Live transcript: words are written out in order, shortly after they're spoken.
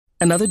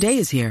Another day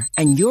is here,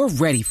 and you're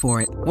ready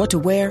for it. What to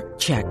wear?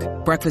 Check.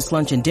 Breakfast,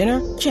 lunch, and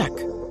dinner? Check.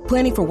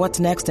 Planning for what's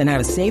next and how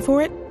to save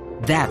for it?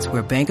 That's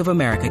where Bank of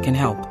America can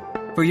help.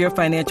 For your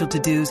financial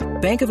to-dos,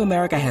 Bank of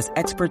America has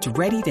experts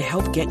ready to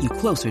help get you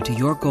closer to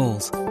your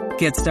goals.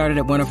 Get started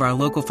at one of our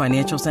local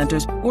financial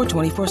centers or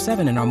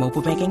 24/7 in our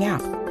mobile banking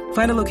app.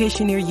 Find a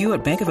location near you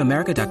at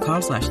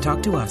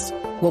bankofamerica.com/talktous.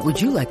 What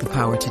would you like the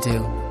power to do?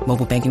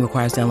 Mobile banking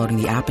requires downloading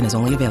the app and is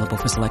only available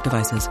for select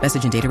devices.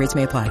 Message and data rates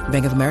may apply.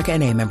 Bank of America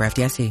N.A., member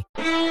FDIC.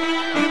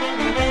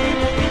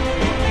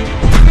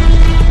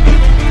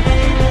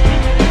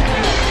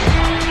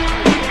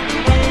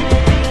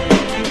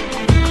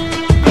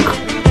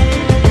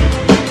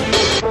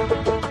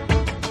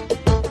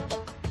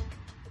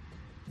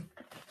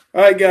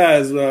 All right,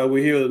 guys,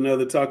 we're here with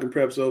another Talking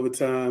Preps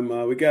Overtime.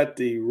 We got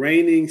the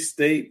reigning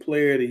state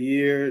player of the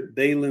year,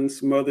 Daylen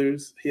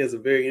Smothers. He has a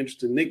very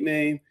interesting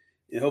nickname,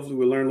 and hopefully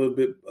we'll learn a little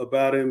bit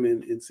about him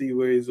and see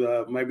where he's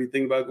might be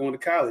thinking about going to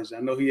college.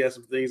 I know he has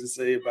some things to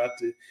say about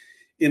the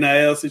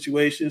NIL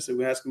situation, so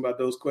we'll ask him about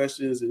those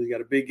questions. And he's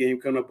got a big game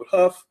coming up with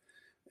Huff,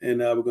 and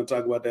we're going to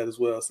talk about that as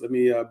well. So let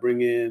me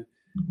bring in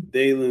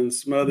Daylen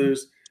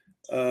Smothers.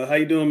 How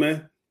you doing,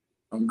 man?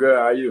 I'm good.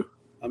 How are you?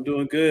 I'm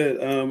doing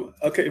good.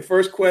 Okay,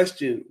 first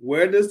question.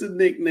 Where does the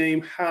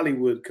nickname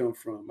Hollywood come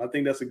from? I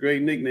think that's a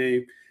great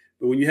nickname.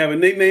 But when you have a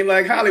nickname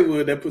like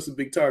Hollywood, that puts a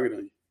big target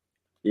on you.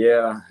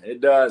 Yeah,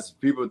 it does.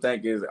 People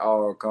think it's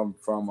all come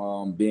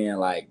from being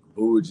like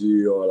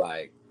bougie or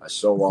like a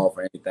show off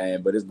or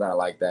anything, but it's not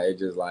like that.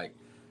 It's just like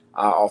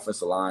our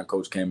offensive line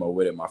coach came up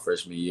with it my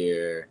freshman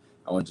year.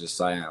 I was just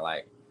saying,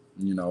 like,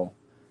 you know,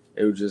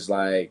 it was just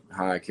like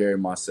how I carry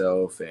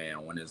myself,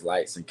 and when it's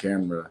lights and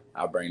camera,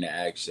 I bring the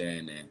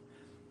action, and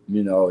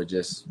you know, it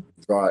just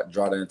draw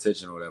the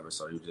attention or whatever.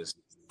 So you just,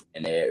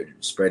 and they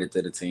spread it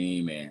to the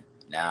team, and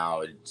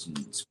now it's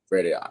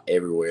spread it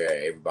everywhere.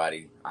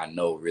 Everybody I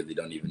know really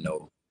don't even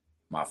know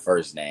my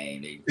first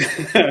name.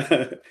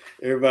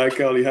 Everybody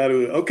call you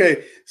Hollywood.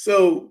 Okay,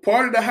 so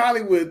part of the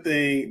Hollywood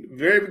thing,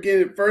 very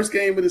beginning, first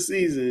game of the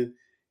season,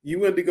 you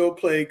went to go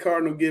play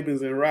Cardinal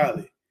Gibbons in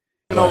Raleigh.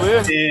 And All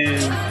that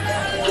dance.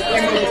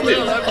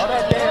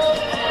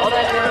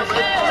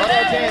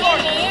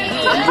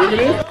 You remember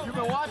this?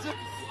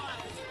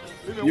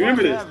 You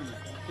remember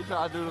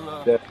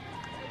this?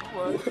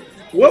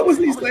 What was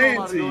he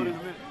saying to you?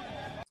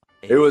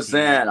 It was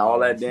saying all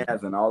that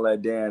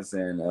dance,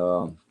 and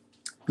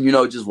you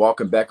know, just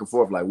walking back and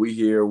forth like we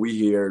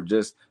here,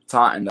 just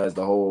taunting us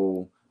the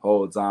whole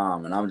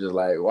time. And I'm just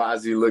like, why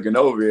is he looking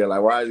over here?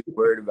 Like, why is he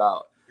worried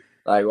about?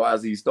 Like, why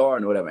is he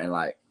starting or whatever? And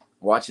like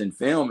watching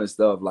film and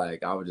stuff,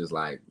 like I was just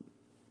like,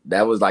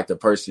 that was like the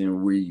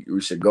person we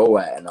should go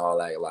at, and all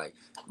that, like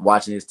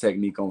watching his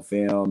technique on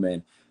film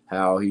and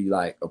how he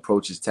like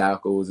approaches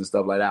tackles and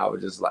stuff like that. I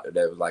was just like,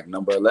 that was like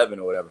number 11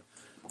 or whatever.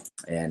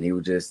 And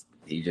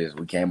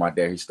we came out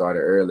there, he started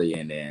early,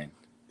 and then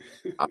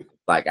I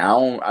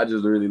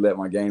just really let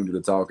my game do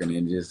the talking,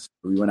 and just,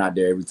 we went out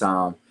there every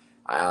time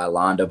I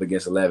lined up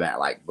against 11.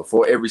 Like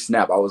before every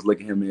snap, I was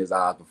looking him in his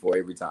eyes before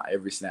every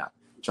snap,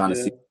 trying to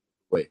see.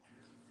 Wait.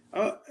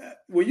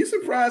 Were you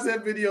surprised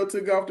that video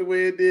took off the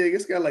way it did?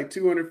 It's got like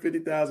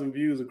 250,000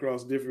 views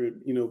across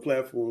different,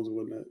 platforms and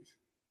whatnot.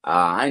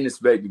 I ain't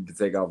expecting to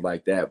take off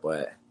like that,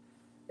 but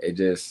it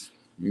just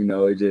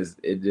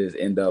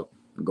end up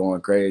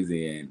going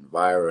crazy and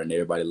viral, and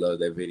everybody loves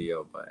that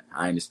video. But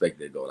I ain't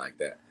expecting it to go like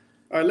that.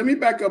 All right, let me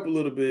back up a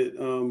little bit.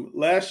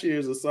 Last year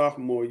as a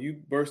sophomore, you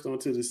burst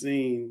onto the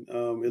scene,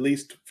 at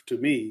least to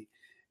me,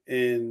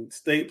 and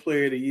state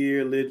player of the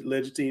year, led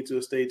your team to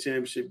a state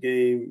championship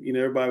game.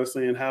 Everybody was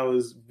saying, how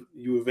is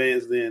you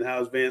advanced then? How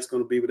is Vance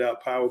going to be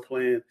without power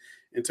playing?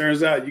 And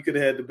turns out you could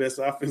have had the best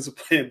offensive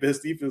player and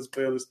best defensive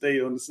player on the state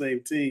on the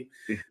same team.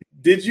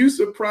 Did you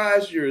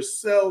surprise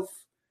yourself?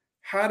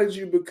 How did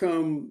you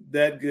become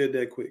that good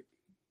that quick?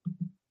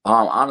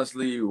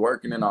 Honestly,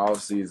 working in the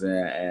off season,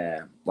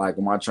 and like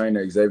with my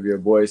trainer Xavier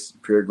Boyce,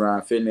 Pure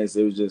Grind Fitness,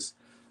 it was just,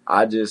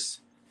 I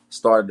just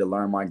started to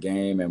learn my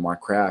game and my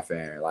craft,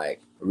 and like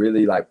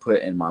really like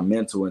putting my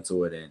mental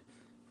into it, and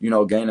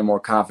gaining more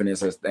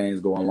confidence as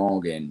things go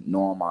along, and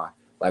knowing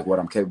what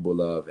I'm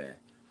capable of,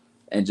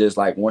 and just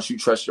like once you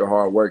trust your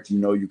hard work,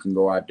 you can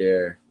go out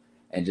there,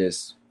 and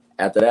just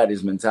after that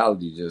is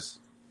mentality, just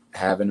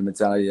having the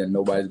mentality that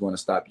nobody's going to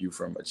stop you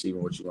from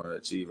achieving what you want to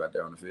achieve out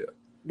there on the field.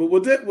 But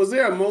was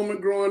there a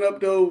moment growing up,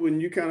 though, when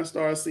you kind of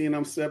started seeing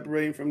I'm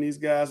separating from these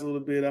guys a little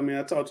bit? I mean,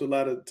 I talked to a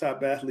lot of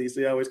top athletes.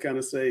 They always kind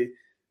of say,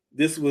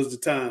 this was the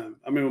time.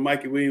 I remember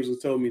Mikey Williams was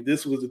told me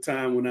this was the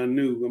time when I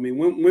knew. I mean,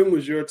 when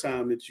was your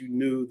time that you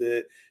knew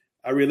that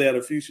I really had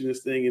a future in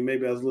this thing, and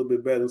maybe I was a little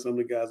bit better than some of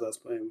the guys I was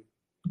playing with?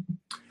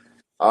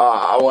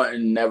 I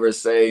wouldn't never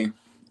say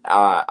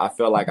I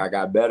felt like I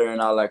got better and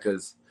all that,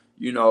 because,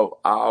 I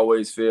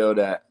always feel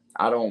that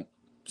I don't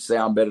say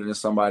I'm better than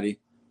somebody,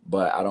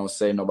 but I don't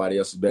say nobody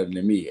else is better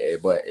than me.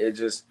 But it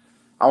just,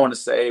 I want to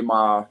say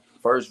my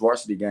first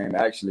varsity game,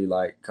 actually,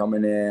 like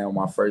coming in on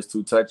my first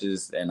 2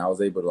 touches, and I was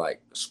able to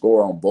like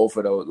score on both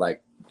of those,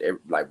 like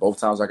both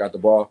times I got the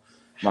ball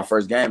my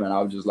first game, and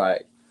I was just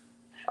like,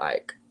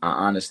 Like I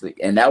honestly,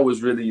 and that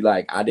was really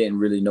like I didn't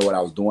really know what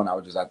I was doing. I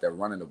was just out there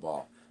running the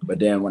ball. But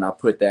then when I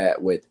put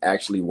that with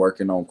actually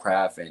working on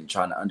craft and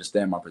trying to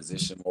understand my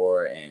position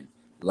more and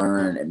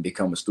learn and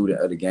become a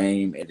student of the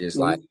game, it just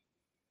like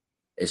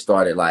it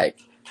started like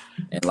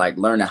and like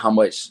learning how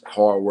much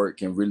hard work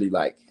can really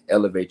like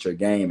elevate your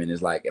game. And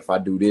it's like if I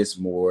do this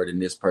more than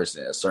this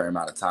person a certain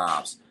amount of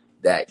times,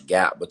 that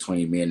gap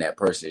between me and that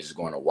person is just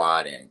going to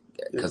widen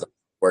because I'm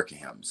working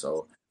him.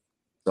 So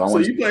I So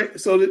want you play.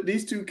 So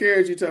these two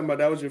carries you're talking about,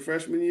 that was your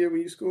freshman year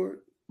when you scored?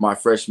 my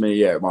freshman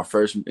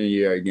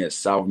year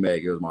against South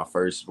Meg, it was my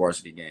first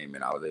varsity game,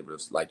 and I was able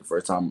to like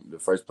the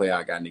first play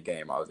I got in the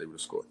game, I was able to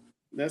score.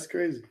 That's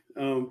crazy.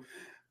 All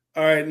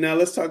right, now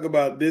let's talk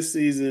about this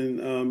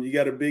season. You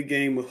got a big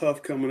game with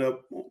Huff coming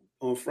up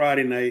on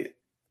Friday night.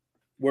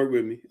 Work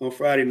with me on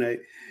Friday night,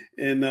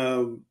 and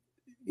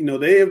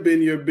they have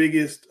been your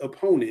biggest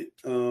opponent.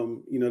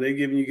 They've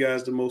given you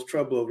guys the most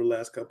trouble over the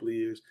last couple of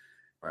years.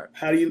 Right.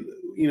 How do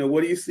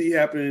what do you see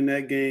happening in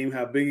that game?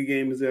 How big a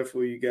game is that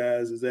for you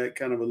guys? Is that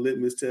kind of a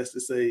litmus test to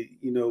say,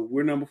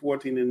 we're number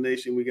 14 in the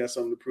nation, we got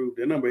something to prove?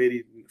 They're number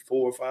 84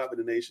 or 5 in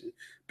the nation.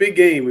 Big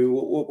game. I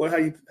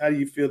mean, how do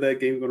you feel that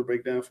game is going to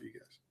break down for you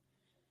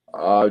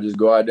guys? Just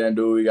go out there and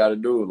do what we got to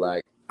do.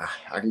 Like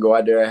I can go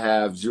out there and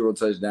have 0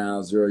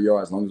 touchdowns, 0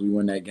 yards, as long as we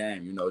win that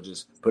game.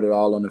 Just put it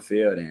all on the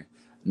field, and I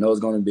know it's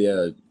going to be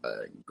a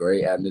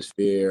great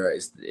atmosphere.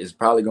 It's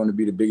probably going to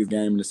be the biggest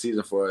game in the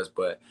season for us,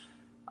 but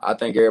I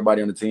think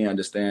everybody on the team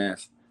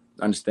understands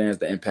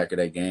the impact of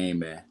that game,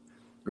 man.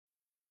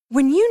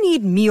 When you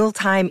need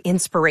mealtime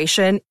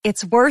inspiration,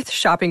 it's worth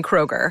shopping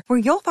Kroger, where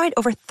you'll find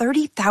over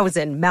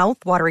 30,000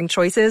 mouth-watering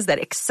choices that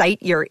excite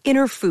your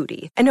inner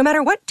foodie. And no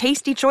matter what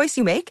tasty choice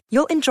you make,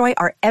 you'll enjoy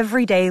our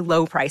everyday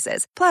low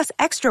prices, plus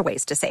extra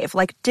ways to save,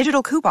 like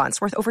digital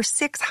coupons worth over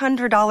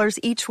 $600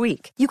 each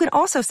week. You can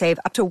also save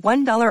up to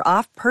 $1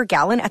 off per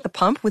gallon at the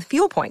pump with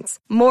fuel points.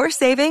 More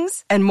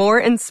savings and more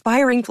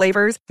inspiring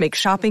flavors make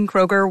shopping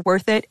Kroger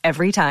worth it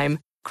every time.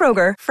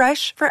 Kroger,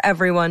 fresh for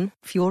everyone.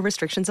 Fuel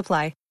restrictions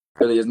apply.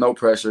 Really, there's no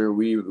pressure.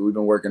 We've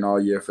been working all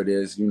year for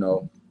this.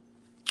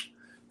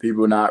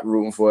 People not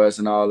rooting for us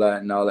and all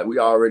that. We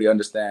already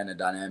understand the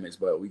dynamics,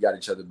 but we got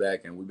each other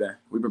back, and we've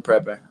been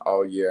prepping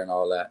all year and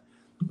all that.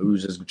 We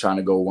was just trying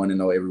to go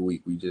 1-0 every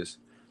week.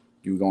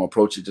 You were gonna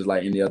approach it just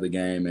like any other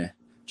game and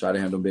try to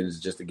handle business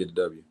just to get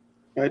the W.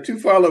 All right, 2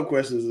 follow-up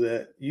questions to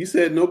that. You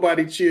said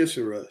nobody cheers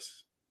for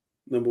us,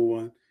 number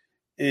one,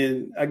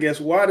 and I guess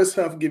why does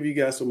Huff give you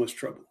guys so much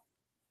trouble?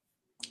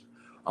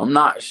 I'm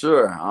not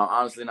sure. I'm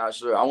honestly not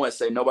sure. I wouldn't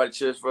say nobody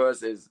cheers for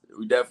us.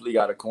 We definitely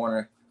got a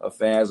corner of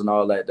fans and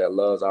all that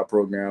loves our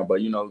program. But,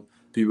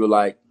 people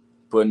like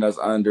putting us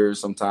under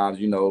sometimes,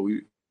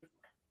 we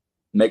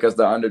make us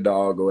the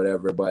underdog or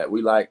whatever. But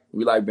we like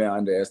being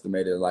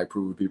underestimated, like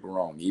proving people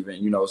wrong.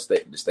 Even,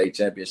 the state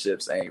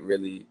championships ain't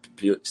really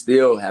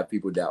still have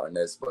people doubting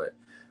us. But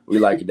we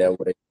like it that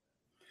way.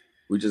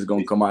 We just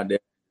going to come out there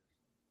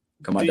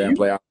and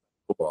play our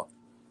football.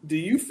 Do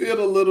you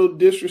feel a little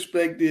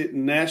disrespected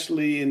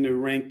nationally in the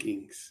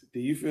rankings? Do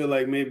you feel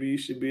like maybe you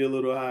should be a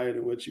little higher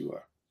than what you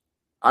are?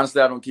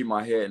 Honestly, I don't keep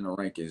my head in the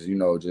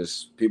rankings.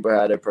 Just people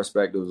have their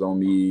perspectives on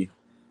me.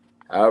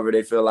 However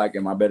they feel like,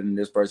 am I better than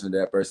this person,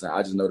 that person?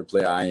 I just know the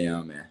player I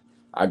am, and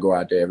I go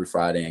out there every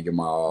Friday and give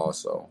my all.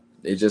 So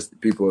it's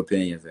just people's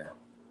opinions, and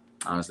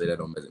honestly,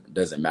 that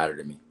doesn't matter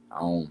to me.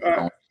 All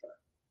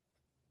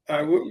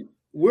right,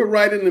 we're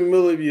right in the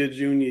middle of your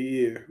junior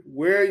year.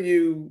 Where are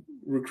you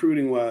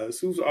recruiting wise?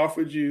 Who's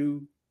offered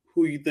you?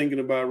 Who are you thinking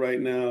about right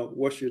now?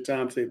 What's your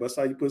timetable? I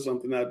saw you put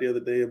something out the other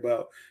day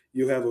about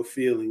you have a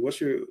feeling.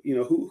 What's your,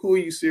 who are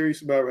you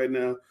serious about right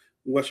now?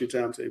 What's your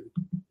timetable?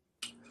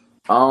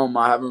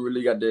 I haven't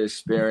really got to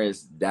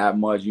experience that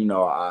much.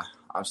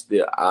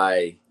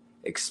 I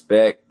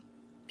expect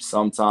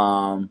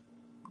sometime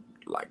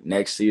like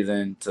next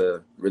season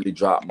to really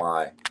drop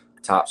my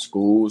top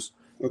schools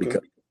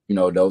because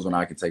those when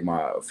I can take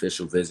my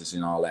official visits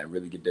and all that and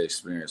really get to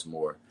experience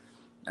more.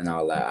 And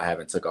all that. I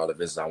haven't took all the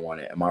visits I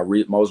wanted. And my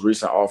most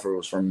recent offer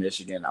was from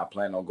Michigan. I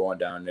plan on going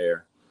down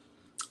there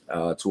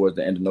towards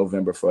the end of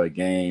November for a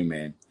game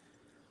and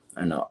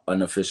an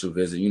unofficial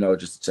visit,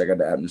 just to check out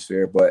the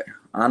atmosphere. But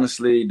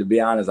honestly, to be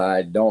honest,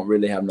 I don't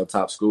really have no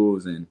top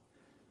schools, and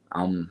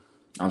I'm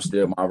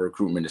still, my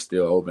recruitment is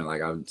still open.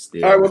 Like I'm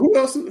still. All right. Well, who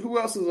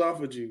else has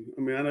offered you?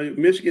 I mean, I know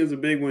Michigan's a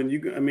big one. They're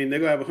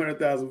gonna have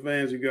 100,000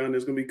 fans. You go in there.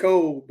 It's gonna be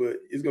cold, but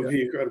it's gonna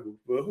be incredible.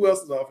 But who else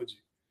has offered you?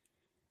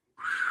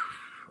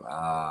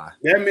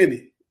 That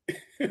many.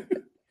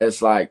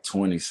 It's like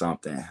 20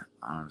 something.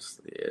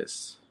 Honestly,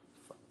 it's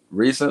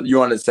recent. You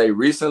want to say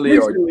recently?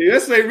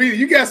 Let's say recently.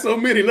 You got so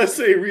many. Let's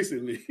say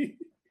recently.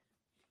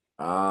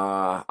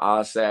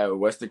 I'll say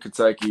Western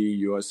Kentucky,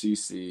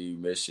 UNCC,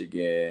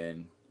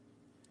 Michigan.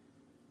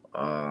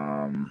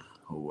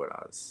 Who would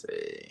I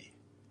say?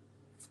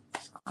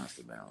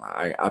 Honestly, man,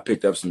 I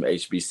picked up some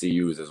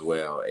HBCUs as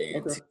well.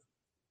 A&T,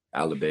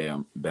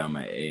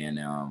 Alabama,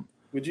 A&M.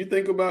 Would you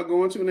think about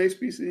going to an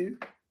HBCU?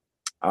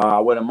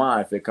 I wouldn't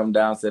mind if it come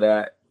down to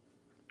that.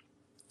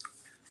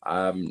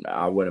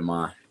 I wouldn't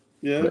mind.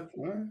 Yeah.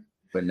 All right.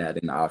 Putting that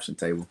in the option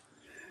table.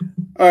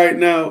 All right.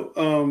 Now,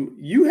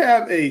 you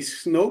have a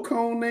snow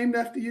cone named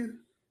after you?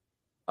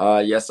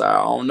 Yes, sir.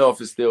 I don't know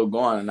if it's still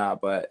going or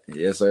not, but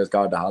yes, sir. It's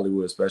called the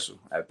Hollywood Special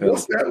at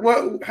What's Pelican.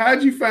 that?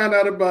 How'd you find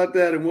out about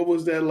that, and what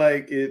was that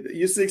like?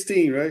 You're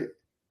 16, right?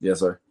 Yes,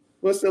 sir.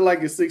 What's that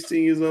like at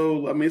 16 years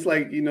old? I mean, it's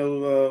like,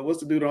 what's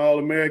the dude on All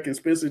American,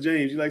 Spencer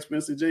James? You like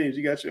Spencer James?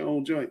 You got your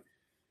own joint.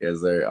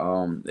 Yes,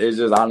 sir. It's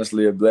just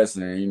honestly a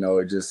blessing.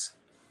 It just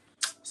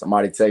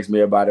somebody texted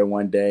me about it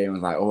one day and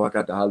was like, "Oh, I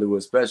got the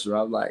Hollywood Special."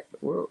 I was like,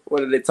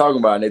 "What are they talking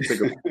about?" And they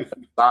took a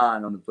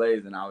sign on the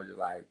place, and I was just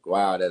like,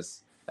 "Wow,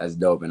 that's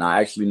dope." And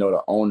I actually know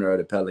the owner of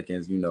the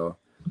Pelicans. Grew up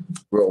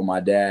with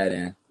my dad,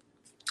 and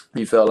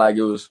he felt like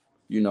it was,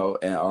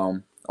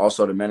 and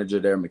also the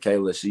manager there,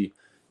 Michaela.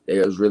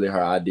 It was really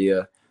her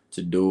idea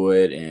to do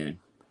it, and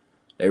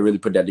they really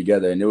put that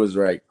together. And it was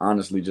like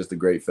honestly just a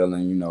great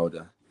feeling,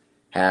 to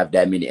have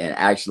that many, and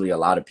actually a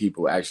lot of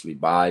people actually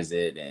buys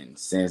it and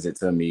sends it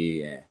to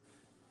me and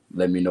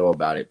let me know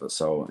about it. But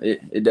so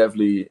it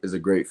definitely is a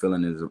great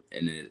feeling,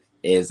 and it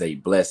is a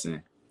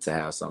blessing to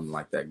have something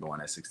like that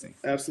going at 16.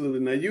 Absolutely.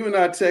 Now, you and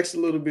I texted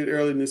a little bit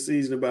early in the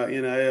season about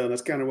NIL.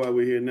 That's kind of why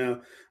we're here now.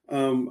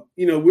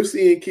 We're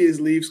seeing kids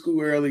leave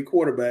school early,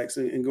 quarterbacks,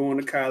 and going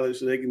to college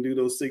so they can do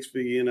those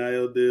 6-figure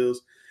NIL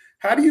deals.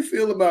 How do you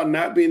feel about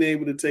not being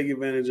able to take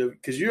advantage of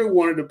it? Because you're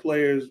one of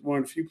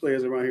the few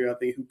players around here, I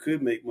think, who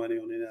could make money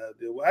on an NIL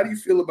deal. Well, how do you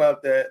feel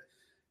about that?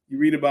 You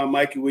read about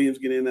Mikey Williams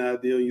getting an NIL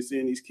deal. You're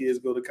seeing these kids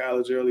go to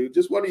college early.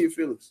 Just what are your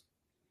feelings?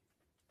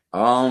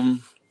 How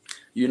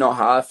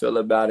I feel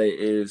about it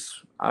is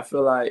I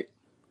feel like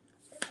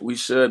we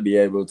should be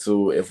able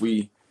to, if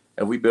we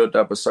built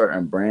up a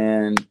certain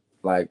brand,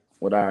 like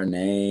with our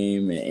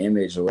name and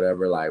image or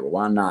whatever, like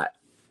why not?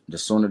 The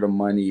sooner the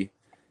money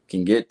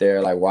can get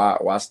there, like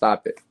why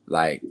stop it?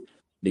 Like,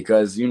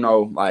 because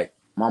like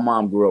my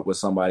mom grew up with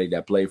somebody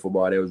that played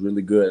football. They was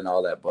really good and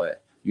all that,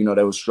 but they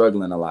was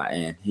struggling a lot,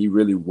 and he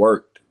really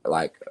worked.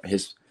 Like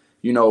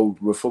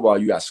with football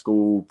you got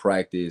school,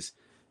 practice,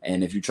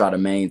 and if you try to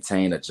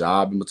maintain a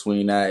job in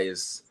between that,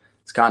 it's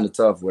kind of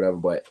tough, whatever.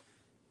 But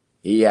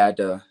he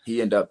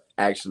ended up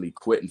actually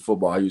quitting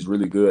football. He was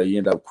really good. He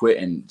ended up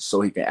quitting so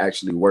he can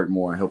actually work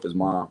more and help his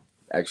mom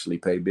actually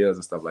pay bills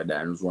and stuff like that.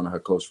 And it was one of her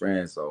close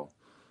friends. So,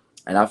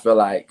 and I feel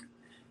like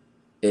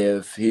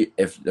if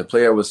the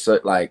player was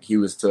like he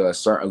was to a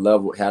certain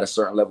level, had a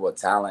certain level of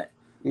talent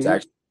to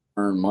actually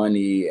earn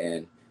money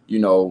and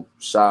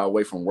shy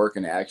away from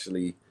working and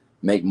actually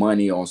make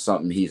money on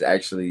something he's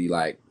actually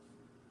like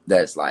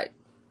that's like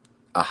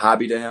a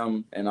hobby to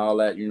him and all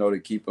that, to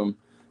keep him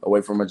away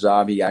from a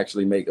job, he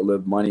actually make a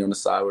little money on the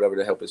side, whatever,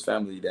 to help his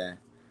family, then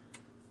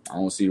I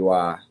don't see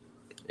why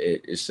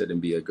it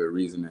shouldn't be a good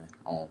reason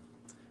on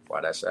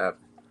why that should happen.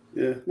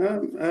 Yeah,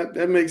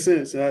 that makes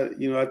sense. I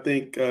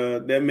think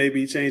that may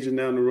be changing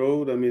down the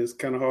road. I mean, it's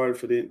kind of hard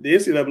for the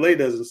NCAA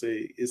doesn't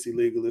say it's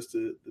illegal. It's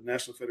the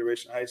National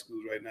Federation of High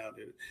Schools right now.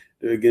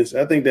 They're against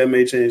it. I think that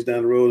may change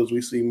down the road as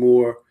we see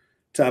more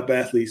top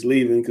athletes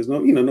leaving because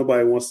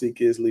nobody wants to see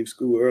kids leave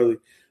school early.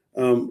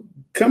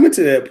 Coming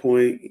to that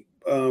point,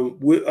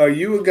 are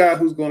you a guy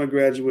who's going to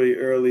graduate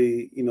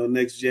early,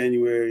 next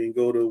January and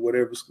go to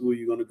whatever school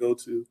you're going to go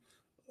to?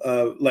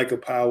 Like a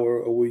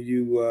Power, or will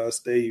you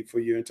stay for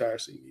your entire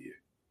senior year?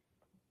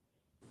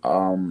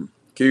 Can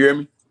you hear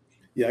me?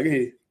 Yeah, I can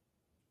hear you.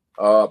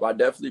 I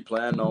definitely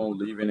plan on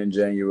leaving in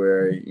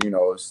January.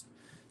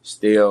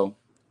 Still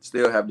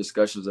have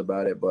discussions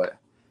about it, but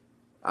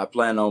I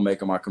plan on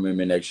making my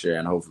commitment next year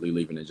and hopefully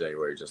leaving in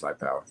January, just like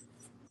Power.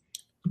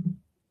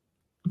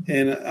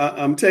 And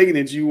I'm taking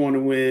it you want to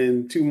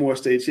win 2 more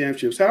state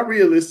championships. How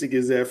realistic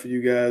is that for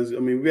you guys? I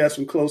mean, we had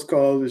some close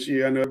calls this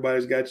year. I know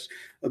everybody's got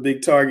a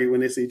big target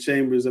when they see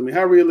Chambers. I mean,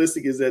 how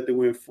realistic is that to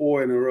win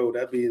 4 in a row?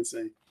 That'd be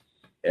insane.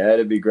 Yeah,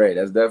 it'd be great.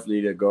 That's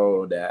definitely the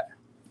goal that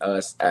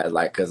us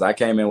because I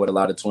came in with a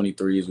lot of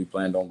 23s. We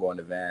planned on going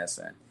advance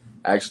and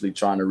actually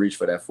trying to reach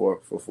for that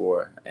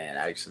 4 and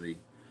actually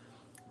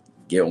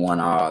get one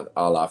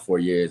all our 4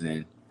 years.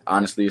 And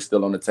honestly, it's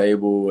still on the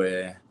table.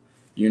 And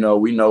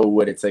we know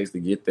what it takes to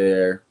get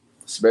there,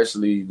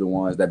 especially the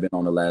ones that have been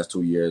on the last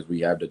 2 years. We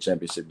have the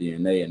championship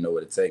DNA and know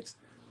what it takes.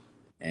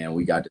 And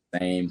we got the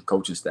same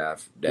coaching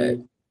staff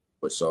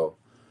so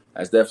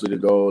that's definitely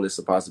the goal. It's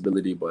a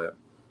possibility, but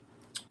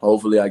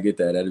hopefully I get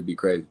that. That'd be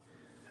crazy.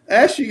 I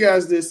asked you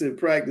guys this in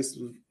practice,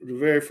 the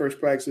very first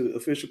practice,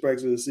 official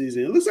practice of the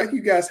season. It looks like you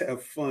guys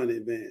have fun in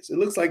advance. It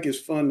looks like it's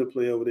fun to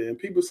play over there. And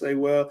people say,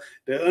 well,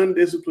 they're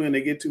undisciplined.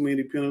 They get too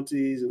many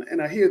penalties.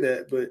 And I hear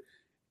that, but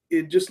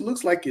it just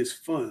looks like it's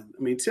fun.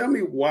 I mean, tell me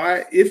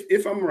why,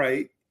 if I'm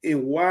right,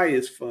 and why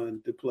it's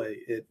fun to play.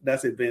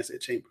 That's advanced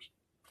at Chambers.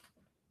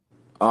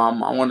 I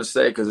want to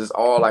say because it's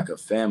all like a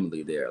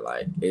family there.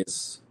 Like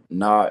it's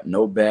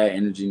no bad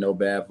energy, no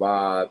bad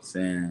vibes,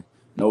 and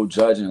no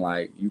judging.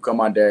 Like you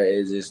come out there,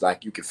 it's just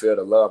like you can feel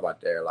the love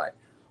out there. Like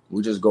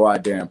we just go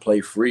out there and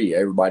play free.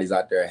 Everybody's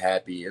out there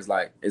happy. It's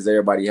like it's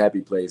everybody happy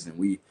place, and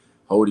we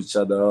hold each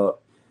other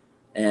up.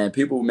 And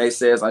people may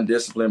say it's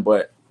undisciplined,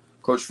 but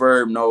Coach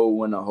Ferb know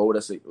when to hold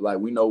us, like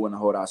we know when to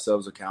hold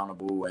ourselves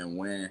accountable and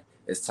when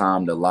it's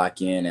time to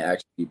lock in and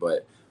actually.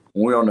 But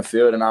when we're on the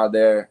field and out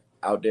there,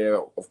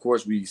 of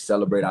course we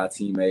celebrate our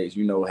teammates.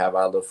 Have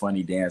our little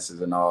funny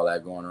dances and all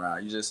that going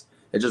around. It's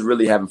just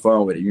really having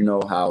fun with it. You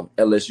know how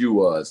LSU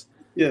was,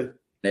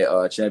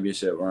 their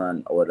championship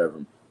run or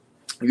whatever.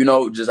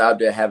 Just out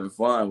there having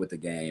fun with the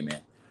game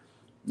and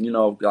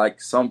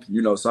like some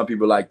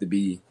people like to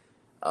be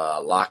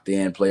locked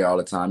in, play all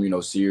the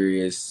time,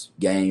 serious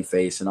game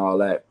face and all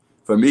that.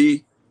 For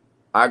me,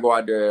 I go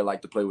out there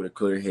like to play with a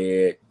clear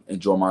head,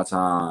 enjoy my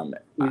time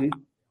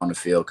on the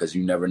field because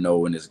you never know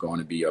when it's going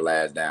to be your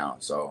last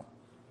down. So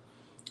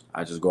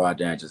I just go out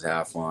there and just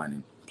have fun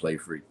and play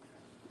free.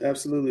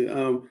 Absolutely.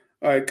 All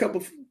right, a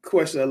couple of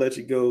questions. I'll let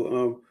you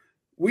go.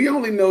 We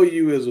only know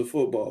you as a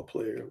football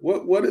player.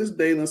 What is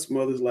Daylen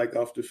Smothers like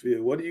off the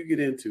field? What do you get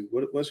into?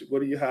 What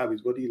are your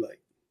hobbies? What do you like?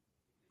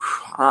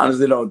 I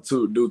honestly don't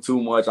do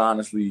too much.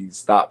 Honestly,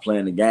 stop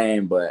playing the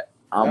game, but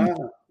I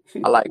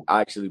like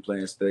actually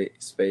playing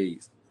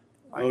spades.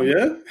 Like,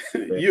 yeah?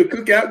 You a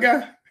cookout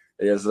guy?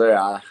 Yes, sir.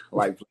 I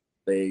like playing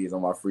spades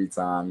on my free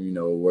time.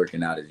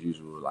 Working out as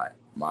usual. Like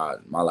my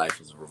life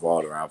is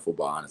revolved around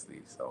football,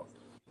 honestly. So,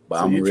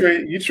 but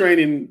you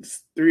training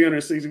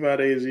 365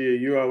 days a year.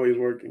 You're always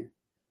working.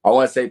 I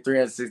want to say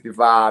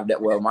 365.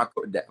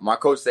 My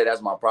coach said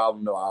that's my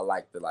problem. though. I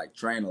like to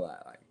train a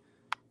lot.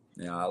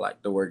 I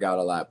like to work out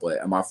a lot,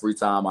 but in my free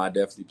time, I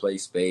definitely play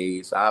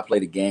spades. I play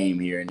the game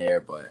here and there,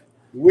 but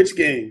which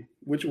game?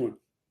 Which one?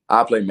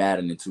 I play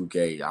Madden and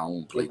 2K. I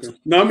don't play. Okay.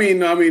 No, I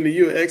mean, are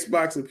you an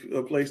Xbox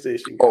or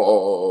PlayStation?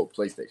 Oh,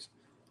 PlayStation.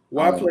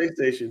 Why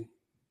PlayStation?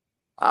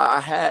 I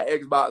had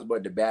Xbox,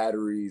 but the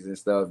batteries and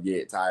stuff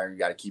get tired. You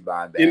got to keep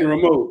buying batteries. In the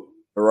remote,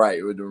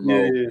 right? With the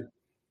remote,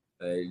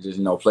 just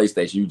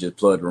PlayStation. You just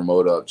plug the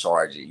remote up,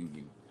 charge it.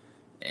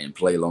 And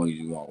play as long as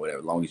you want, whatever,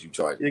 as long as you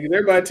charge it. Yeah, because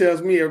everybody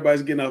tells me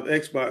everybody's getting off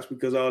Xbox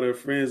because all their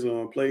friends are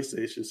on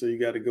PlayStation, so you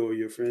got to go where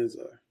your friends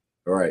are.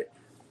 Right.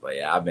 But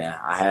yeah,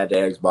 I had the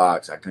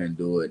Xbox, I couldn't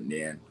do it, and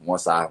then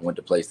once I went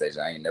to PlayStation,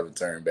 I ain't never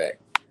turned back.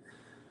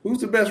 Who's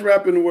the best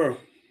rapper in the world?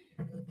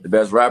 The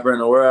best rapper in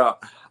the world?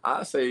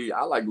 I say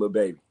I like Lil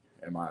Baby,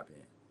 in my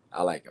opinion.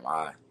 I like him.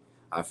 I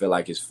feel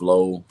like his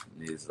flow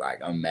is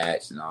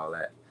unmatched and all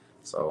that.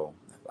 So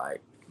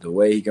the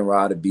way he can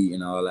ride a beat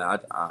and all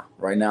that,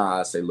 right now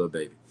I say Lil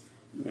Baby.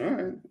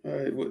 All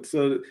right.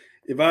 So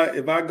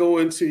if I go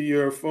into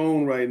your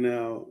phone right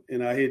now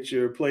and I hit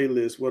your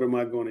playlist, what am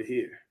I going to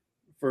hear?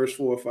 First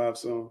 4 or 5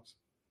 songs.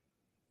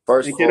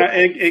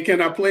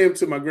 Can I play them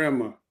to my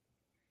grandma?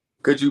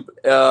 Could you?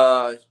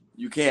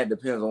 You can't.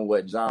 Depends on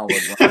what genre.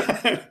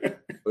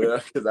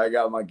 Because I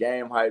got my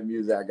game hype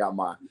music, I got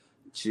my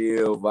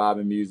chill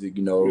vibing music,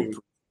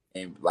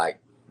 and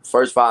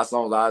first 5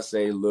 songs, I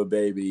say Lil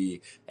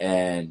Baby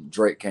and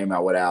Drake came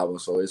out with an album,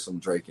 so it's some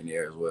Drake in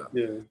there as well.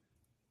 Yeah.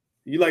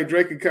 You like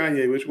Drake or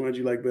Kanye? Which one do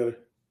you like better?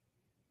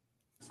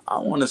 I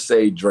want to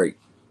say Drake.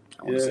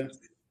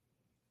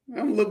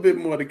 I'm a little bit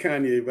more to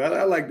Kanye, but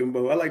I like them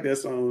both. I like that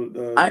song,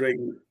 Drake.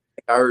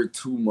 I heard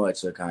too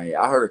much of Kanye.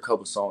 I heard a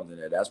couple songs in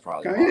there. That's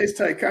probably Kanye's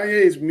tight.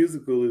 Kanye's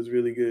musical is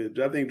really good.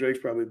 I think Drake's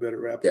probably a better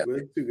rapper, but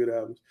it's 2 good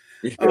albums.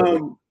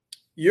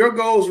 Your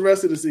goals the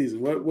rest of the season.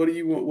 What do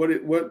you want?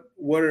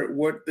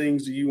 What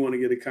things do you want to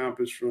get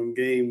accomplished from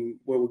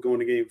we're going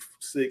to game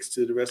 6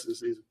 to the rest of the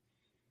season?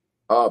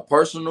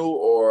 Personal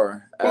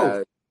or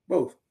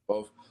both?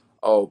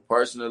 Oh,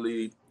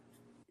 personally,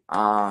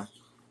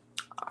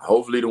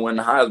 hopefully to win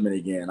the Heisman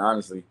again.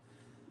 Honestly,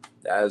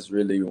 that's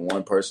really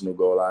one personal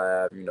goal I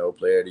have.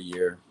 Player of the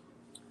year.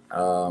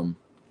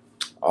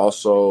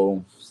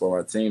 Also, from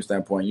a team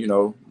standpoint,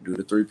 do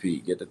the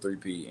 3-peat, get the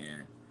 3-peat,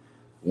 and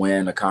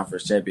win a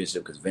conference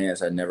championship because Vance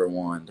had never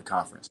won the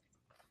conference.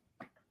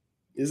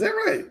 Is that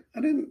right?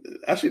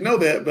 I should know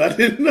that, but I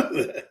didn't know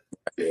that.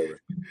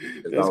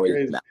 That's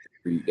crazy.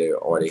 There,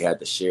 or they had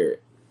to share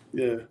it.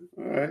 Yeah.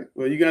 All right.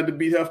 Well, you got to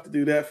be tough to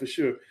do that for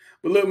sure.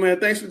 But look, man,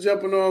 thanks for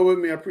jumping on with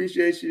me. I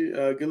appreciate you.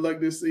 Good luck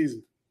this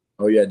season.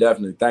 Oh, yeah,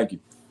 definitely. Thank you.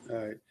 All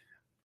right.